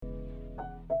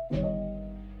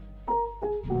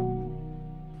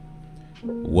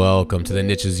Welcome to The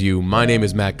Niche Is You. My name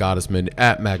is Matt Gottesman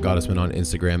at Matt Gottesman on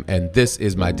Instagram, and this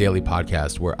is my daily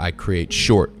podcast where I create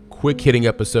short, quick-hitting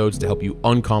episodes to help you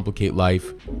uncomplicate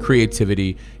life,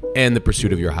 creativity, and the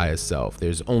pursuit of your highest self.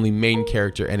 There's only main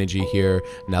character energy here.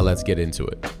 Now let's get into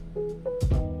it.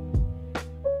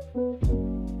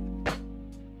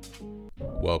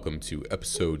 Welcome to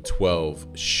episode 12,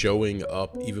 Showing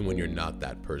Up Even When You're Not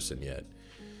That Person Yet.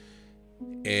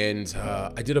 And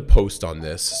I did a post on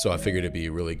this, so I figured it'd be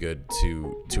really good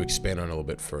to expand on it a little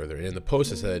bit further. And in the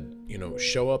post I said,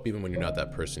 show up even when you're not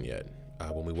that person yet.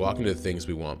 When we walk into the things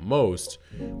we want most,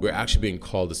 we're actually being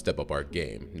called to step up our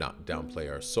game, not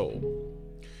downplay our soul.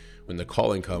 When the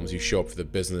calling comes, you show up for the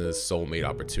business, soulmate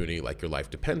opportunity like your life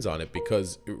depends on it,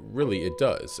 because it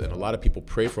does. And a lot of people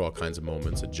pray for all kinds of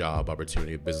moments, a job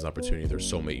opportunity, a business opportunity, their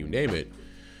soulmate, you name it.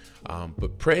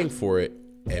 But praying for it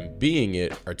and being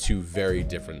it are two very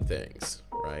different things,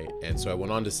 right? And so I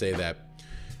went on to say that,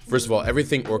 first of all,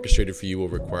 everything orchestrated for you will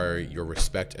require your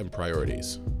respect and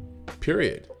priorities,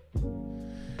 period.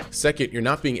 Second, you're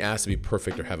not being asked to be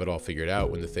perfect or have it all figured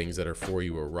out when the things that are for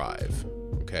you arrive,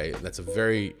 okay? And that's a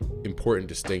very important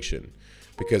distinction,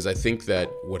 because I think that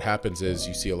what happens is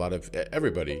you see a lot of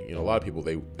everybody, a lot of people,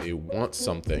 they want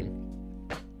something,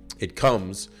 it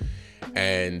comes,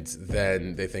 and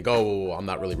then they think, oh, I'm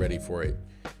not really ready for it.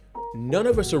 None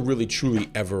of us are really truly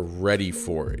ever ready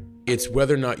for it. It's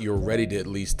whether or not you're ready to at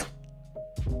least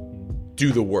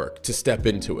do the work, to step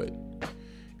into it.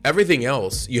 Everything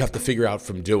else you have to figure out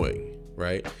from doing,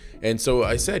 right? And so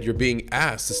I said, you're being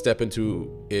asked to step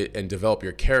into it and develop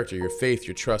your character, your faith,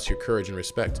 your trust, your courage, and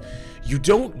respect. You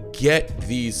don't get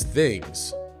these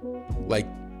things like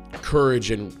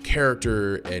courage and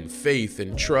character and faith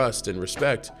and trust and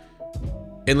respect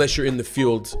unless you're in the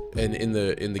field and in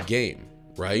the game,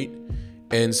 right?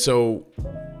 And so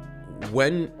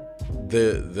when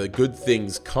the good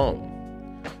things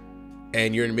come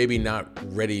and you're maybe not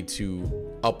ready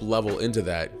to up level into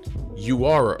that, you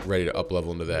are ready to up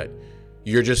level into that.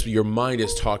 Your mind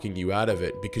is talking you out of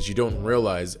it because you don't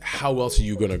realize how else are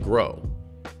you going to grow.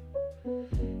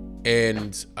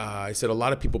 And I said a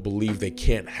lot of people believe they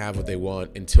can't have what they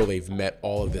want until they've met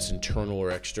all of this internal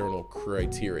or external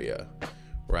criteria,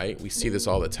 right? We see this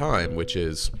all the time, which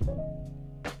is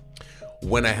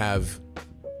when I have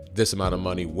this amount of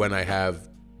money, when I have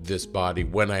this body,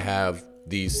 when I have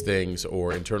these things,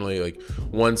 or internally, like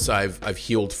once I've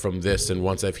healed from this and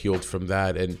once I've healed from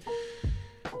that. And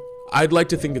I'd like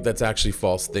to think that that's actually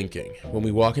false thinking. When we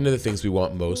walk into the things we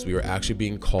want most, we are actually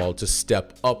being called to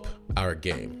step up our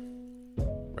game,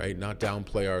 right? Not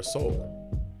downplay our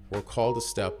soul. We're called to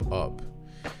step up.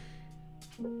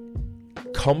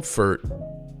 Comfort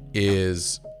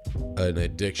is an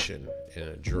addiction and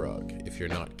a drug if you're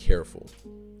not careful,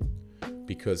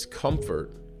 because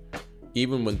comfort,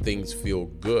 even when things feel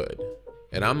good,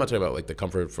 and I'm not talking about like the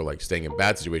comfort for like staying in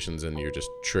bad situations and you're just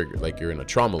triggered, like you're in a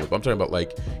trauma loop. I'm talking about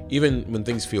like even when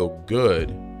things feel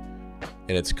good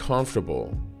and it's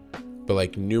comfortable, but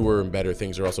like newer and better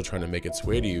things are also trying to make its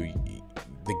way to you.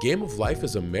 The game of life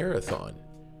is a marathon.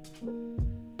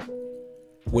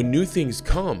 When new things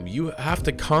come, you have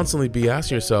to constantly be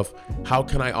asking yourself, how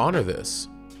can I honor this?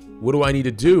 What do I need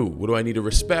to do? What do I need to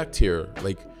respect here?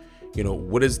 Like,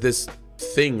 what does this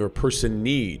thing or person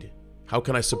need? How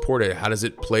can I support it? How does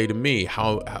it play to me?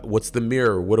 What's the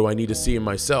mirror? What do I need to see in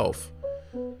myself?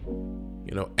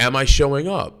 Am I showing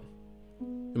up?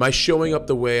 Am I showing up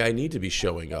the way I need to be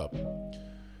showing up?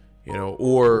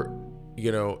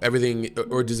 Everything,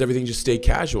 or does everything just stay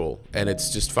casual and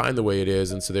it's just fine the way it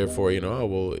is? And so therefore,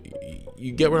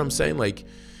 you get what I'm saying? Like,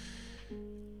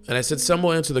 and I said, some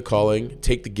will answer the calling,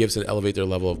 take the gifts and elevate their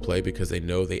level of play because they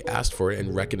know they asked for it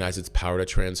and recognize its power to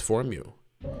transform you.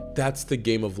 That's the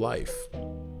game of life.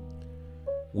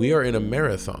 We are in a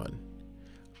marathon.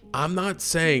 I'm not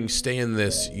saying stay in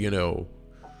this,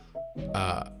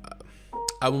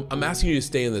 I'm asking you to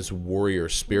stay in this warrior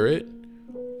spirit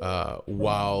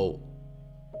while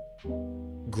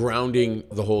grounding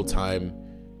the whole time,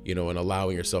 and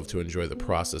allowing yourself to enjoy the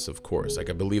process, of course. Like,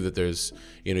 I believe that there's,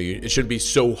 it shouldn't be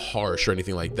so harsh or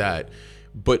anything like that,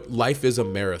 but life is a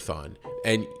marathon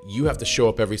and you have to show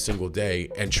up every single day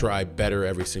and try better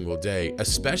every single day,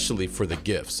 especially for the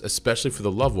gifts, especially for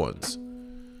the loved ones,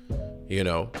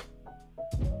 and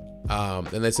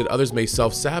they said others may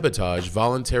self-sabotage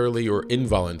voluntarily or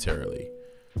involuntarily.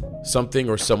 Something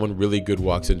or someone really good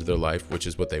walks into their life, which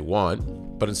is what they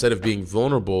want, but instead of being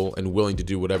vulnerable and willing to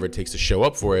do whatever it takes to show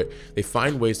up for it, they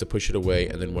find ways to push it away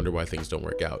and then wonder why things don't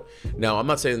work out. Now, I'm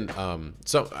not saying,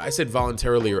 so I said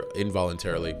voluntarily or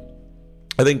involuntarily.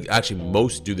 I think actually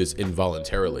most do this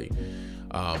involuntarily.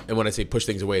 And when I say push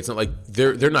things away, it's not like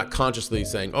they're not consciously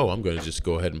saying, oh, I'm going to just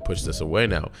go ahead and push this away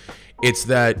now. It's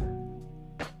that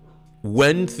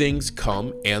when things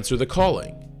come, answer the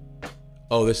calling.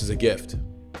 Oh, this is a gift.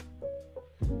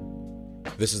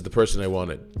 This is the person I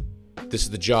wanted. This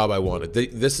is the job I wanted.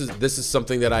 This is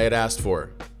something that I had asked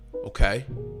for. Okay.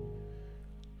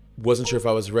 Wasn't sure if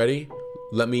I was ready.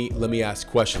 Let me ask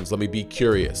questions. Let me be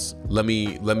curious. Let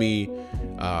me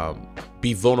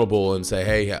be vulnerable and say,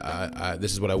 hey,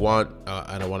 this is what I want,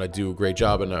 and I want to do a great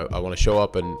job, and I want to show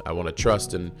up, and I want to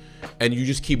trust, and you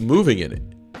just keep moving in it.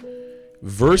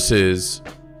 Versus,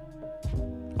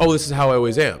 oh, this is how I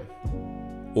always am,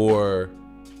 or,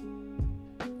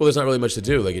 well, there's not really much to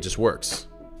do, like it just works,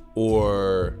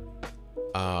 or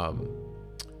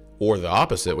the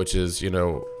opposite, which is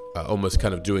almost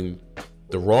kind of doing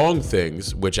the wrong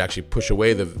things, which actually push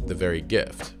away the very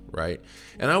gift, right?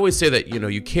 And I always say that,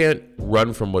 you can't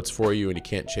run from what's for you and you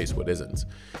can't chase what isn't.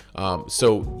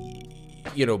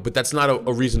 But that's not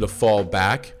a reason to fall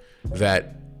back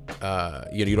that,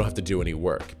 you don't have to do any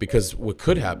work, because what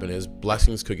could happen is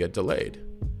blessings could get delayed.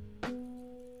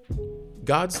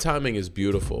 God's timing is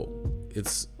beautiful.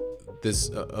 It's this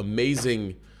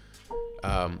amazing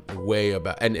way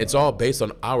about, and it's all based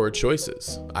on our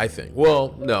choices, I think.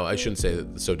 Well, no, I shouldn't say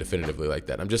that so definitively like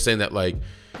that. I'm just saying that, like,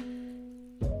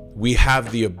 we have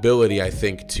the ability, I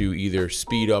think, to either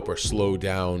speed up or slow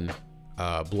down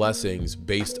blessings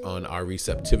based on our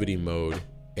receptivity mode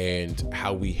and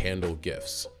how we handle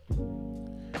gifts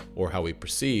or how we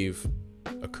perceive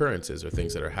occurrences or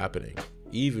things that are happening,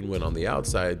 even when on the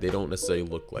outside they don't necessarily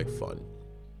look like fun.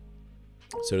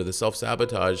 So to the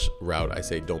self-sabotage route, I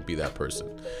say don't be that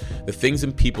person. The things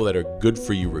and people that are good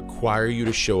for you require you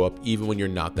to show up even when you're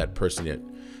not that person yet,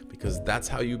 because that's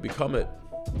how you become it.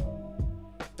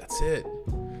 That's it.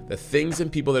 The things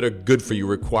and people that are good for you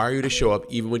require you to show up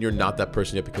even when you're not that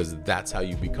person yet, because that's how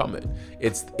you become it.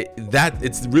 It's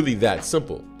really that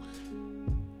simple.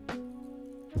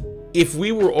 If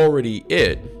we were already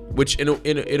it, which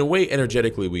in a way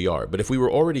energetically we are, but if we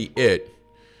were already it,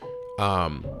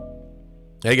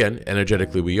 again,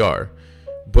 energetically we are,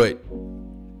 but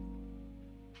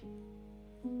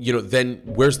then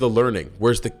where's the learning?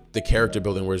 Where's the character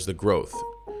building? Where's the growth?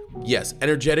 Yes,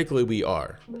 energetically we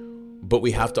are, but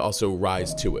we have to also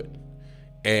rise to it.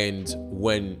 And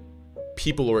when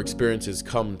people or experiences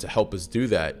come to help us do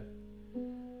that,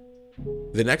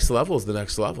 the next level is the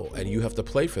next level, and you have to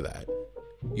play for that.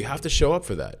 You have to show up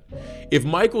for that. If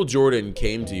Michael Jordan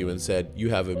came to you and said, you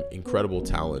have an incredible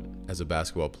talent as a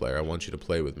basketball player, I want you to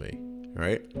play with me,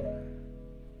 right?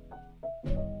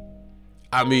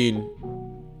 I mean,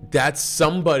 that's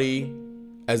somebody,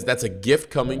 that's a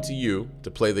gift coming to you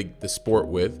to play the sport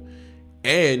with,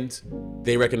 and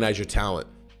they recognize your talent.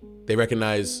 They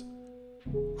recognize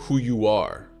who you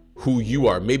are,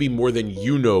 maybe more than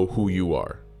you know who you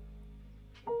are.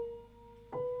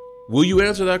 Will you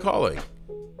answer that calling?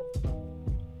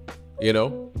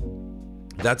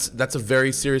 That's a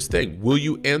very serious thing. Will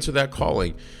you answer that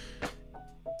calling?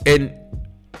 And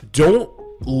don't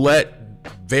let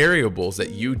variables that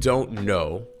you don't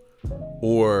know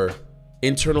or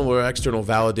internal or external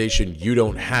validation you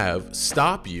don't have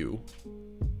stop you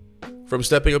from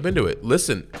stepping up into it.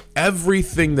 Listen,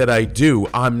 everything that I do,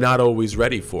 I'm not always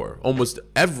ready for. Almost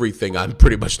everything I'm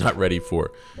pretty much not ready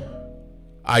for.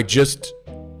 I just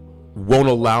won't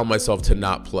allow myself to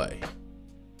not play.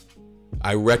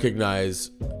 I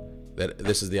recognize that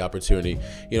this is the opportunity.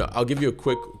 I'll give you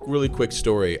a really quick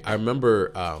story. I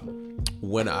remember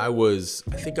when I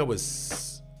think I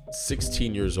was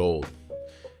 16 years old,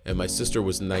 and my sister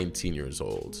was 19 years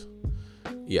old.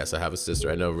 Yes, I have a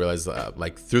sister. I realize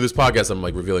through this podcast, I'm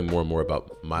revealing more and more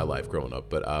about my life growing up.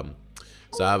 But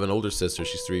so I have an older sister.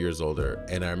 She's 3 years older.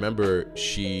 And I remember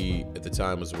she, at the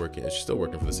time, was working. She's still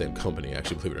working for the same company,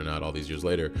 actually, believe it or not, all these years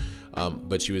later.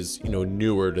 But she was,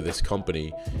 newer to this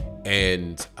company.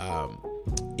 And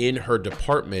in her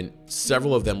department,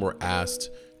 several of them were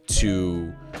asked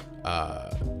to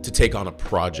take on a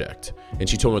project. And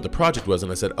she told me what the project was.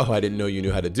 And I said, oh, I didn't know you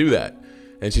knew how to do that.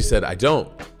 And she said, I don't.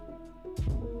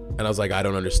 And I was like, I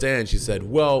don't understand. She said,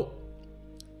 well,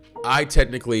 I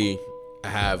technically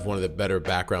have one of the better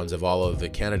backgrounds of all of the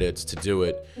candidates to do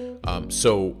it.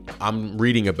 So I'm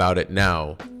reading about it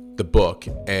now, the book,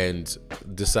 and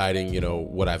deciding,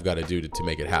 what I've got to do to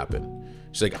make it happen.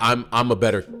 She's like, I'm a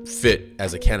better fit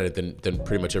as a candidate than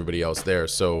pretty much everybody else there.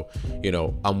 So,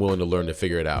 I'm willing to learn to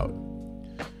figure it out.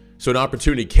 So an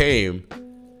opportunity came,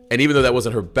 and even though that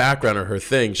wasn't her background or her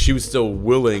thing, she was still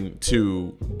willing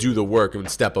to do the work and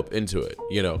step up into it,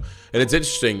 And it's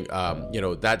interesting,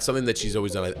 that's something that she's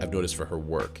always done, I've noticed, for her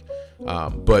work.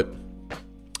 But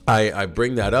I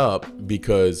bring that up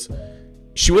because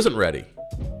she wasn't ready,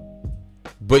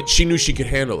 but she knew she could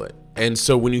handle it. And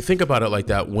so when you think about it like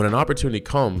that, when an opportunity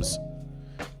comes,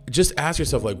 just ask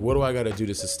yourself, like, what do I got to do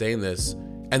to sustain this?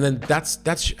 And then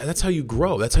that's how you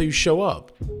grow. That's how you show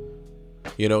up.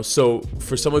 So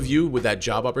for some of you with that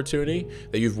job opportunity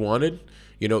that you've wanted,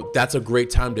 that's a great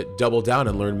time to double down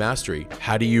and learn mastery.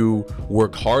 How do you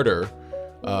work harder?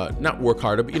 Not work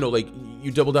harder, but like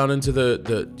you double down into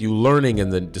the you learning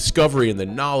and the discovery and the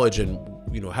knowledge, and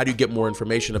how do you get more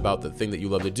information about the thing that you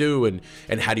love to do, and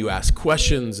how do you ask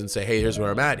questions and say, hey, here's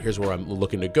where I'm at, here's where I'm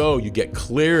looking to go. You get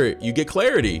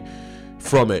clarity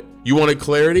from it. You wanted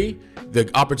clarity, the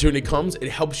opportunity comes, it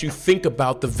helps you think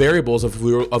about the variables of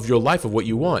your life, of what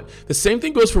you want. The same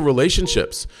thing goes for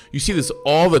relationships. You see this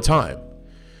all the time.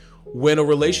 When a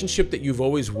relationship that you've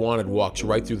always wanted walks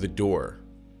right through the door,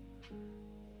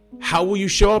 how will you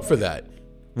show up for that?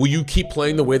 Will you keep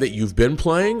playing the way that you've been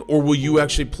playing, or will you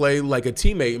actually play like a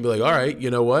teammate and be like, all right, you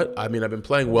know what? I mean, I've been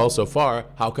playing well so far.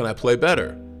 How can I play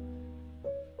better?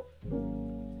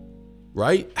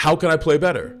 Right? How can I play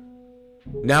better?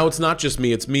 Now it's not just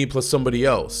me, it's me plus somebody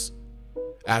else.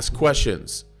 Ask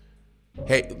questions.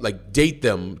 Hey, like date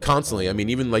them constantly. I mean,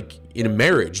 even like in a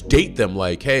marriage, date them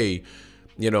like, hey,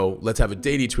 let's have a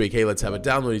date each week. Hey, let's have a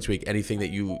download each week.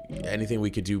 Anything we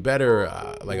could do better.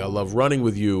 Like I love running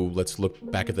with you. Let's look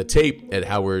back at the tape at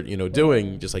how we're,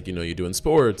 doing, just like, you do in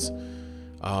sports.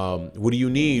 What do you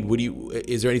need?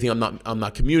 Is there anything I'm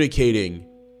not communicating?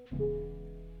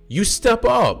 You step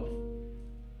up.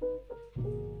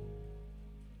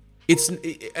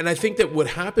 And I think that what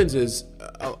happens is,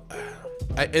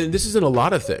 and this is in a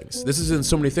lot of things. This is in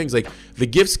so many things. Like the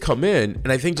gifts come in,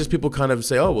 and I think just people kind of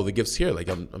say, "Oh, well, the gift's here." Like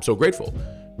I'm so grateful,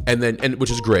 and which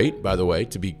is great, by the way,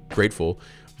 to be grateful.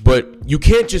 But you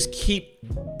can't just keep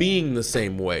being the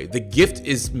same way. The gift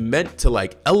is meant to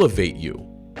like elevate you,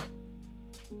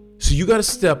 so you got to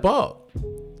step up.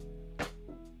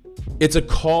 It's a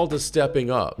call to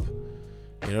stepping up.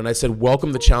 And I said,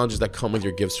 welcome the challenges that come with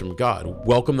your gifts from God.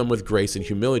 Welcome them with grace and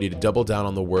humility to double down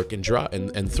on the work and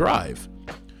thrive.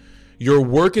 Your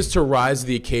work is to rise to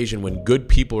the occasion when good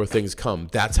people or things come.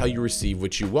 That's how you receive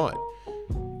what you want.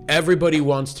 Everybody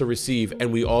wants to receive,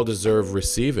 and we all deserve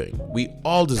receiving. We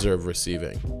all deserve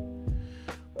receiving.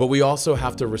 But we also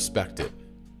have to respect it.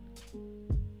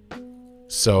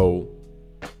 So,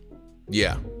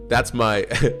 yeah. That's my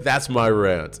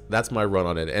rant. That's my run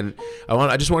on it. And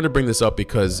I just wanted to bring this up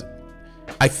because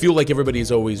I feel like everybody's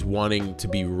always wanting to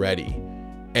be ready.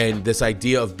 And this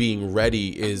idea of being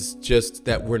ready is just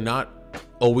that we're not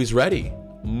always ready.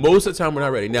 Most of the time we're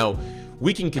not ready. Now,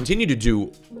 we can continue to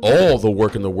do all the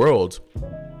work in the world,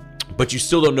 but you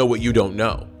still don't know what you don't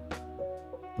know.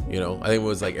 I think it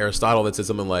was like Aristotle that said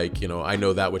something like, I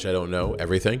know that which I don't know,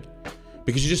 everything.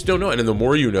 Because you just don't know. And then the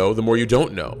more you know, the more you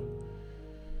don't know.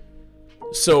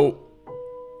 So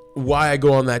why I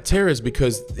go on that tear is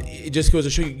because it just goes to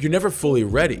show you, you're never fully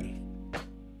ready,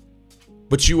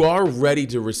 but you are ready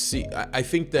to receive. I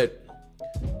think that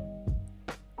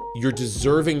you're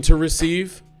deserving to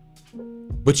receive,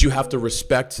 but you have to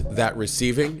respect that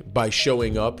receiving by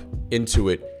showing up into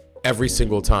it every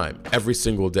single time, every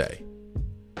single day.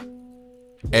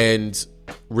 And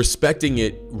respecting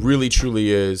it really,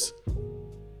 truly is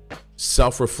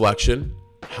self-reflection.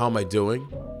 How am I doing?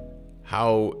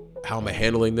 How am I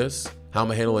handling this? How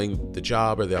am I handling the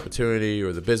job or the opportunity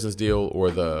or the business deal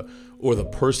or the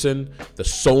person, the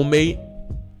soulmate?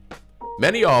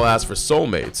 Many of y'all ask for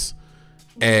soulmates,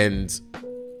 and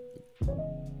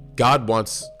God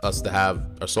wants us to have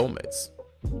our soulmates.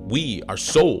 Our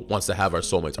soul wants to have our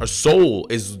soulmates. Our soul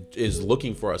is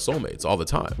looking for our soulmates all the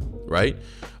time, right?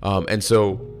 And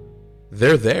so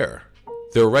they're there.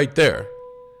 They're right there.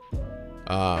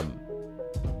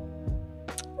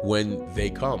 When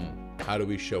they come, how do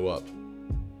we show up?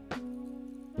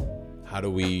 How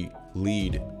do we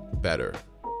lead better?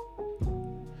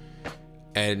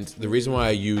 And the reason why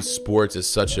I use sports as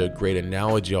such a great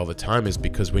analogy all the time is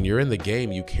because when you're in the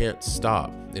game, you can't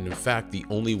stop. And in fact, the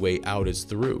only way out is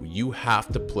through. You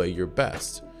have to play your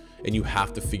best, and you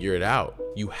have to figure it out.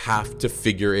 You have to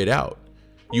figure it out.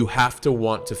 You have to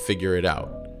want to figure it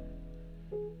out.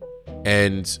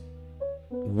 And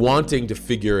wanting to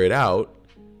figure it out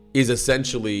is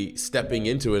essentially stepping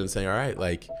into it and saying, all right,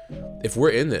 like, if we're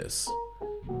in this,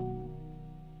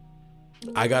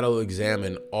 I got to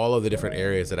examine all of the different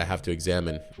areas that I have to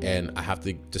examine, and I have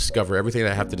to discover everything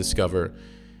that I have to discover,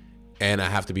 and I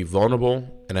have to be vulnerable,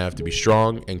 and I have to be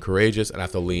strong and courageous, and I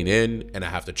have to lean in, and I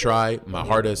have to try my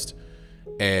hardest,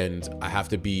 and I have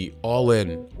to be all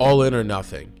in or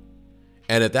nothing.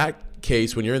 And at that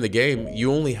case, when you're in the game,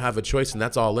 you only have a choice, and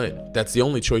that's all in. That's the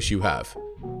only choice you have.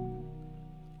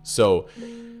 So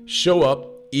show up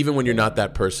even when you're not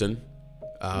that person,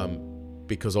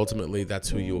 because ultimately that's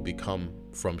who you will become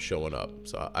from showing up.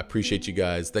 So I appreciate you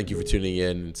guys. Thank you for tuning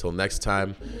in. Until next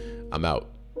time, I'm out.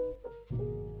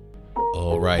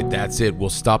 All right, that's it. We'll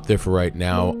stop there for right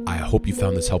now. I hope you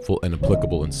found this helpful and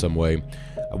applicable in some way.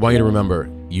 I want you to remember,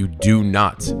 you do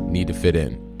not need to fit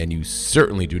in, and you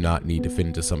certainly do not need to fit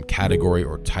into some category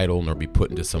or title nor be put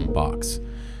into some box.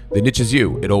 The niche is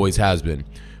you. It always has been.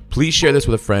 Please share this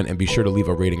with a friend and be sure to leave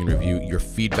a rating and review. Your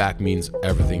feedback means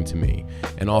everything to me.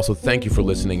 And also, thank you for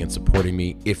listening and supporting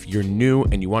me. If you're new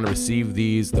and you want to receive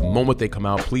these the moment they come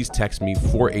out, please text me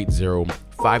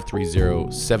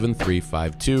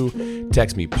 480-530-7352.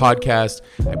 Text me podcast.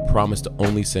 I promise to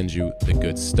only send you the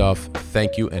good stuff.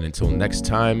 Thank you. And until next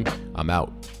time, I'm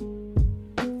out.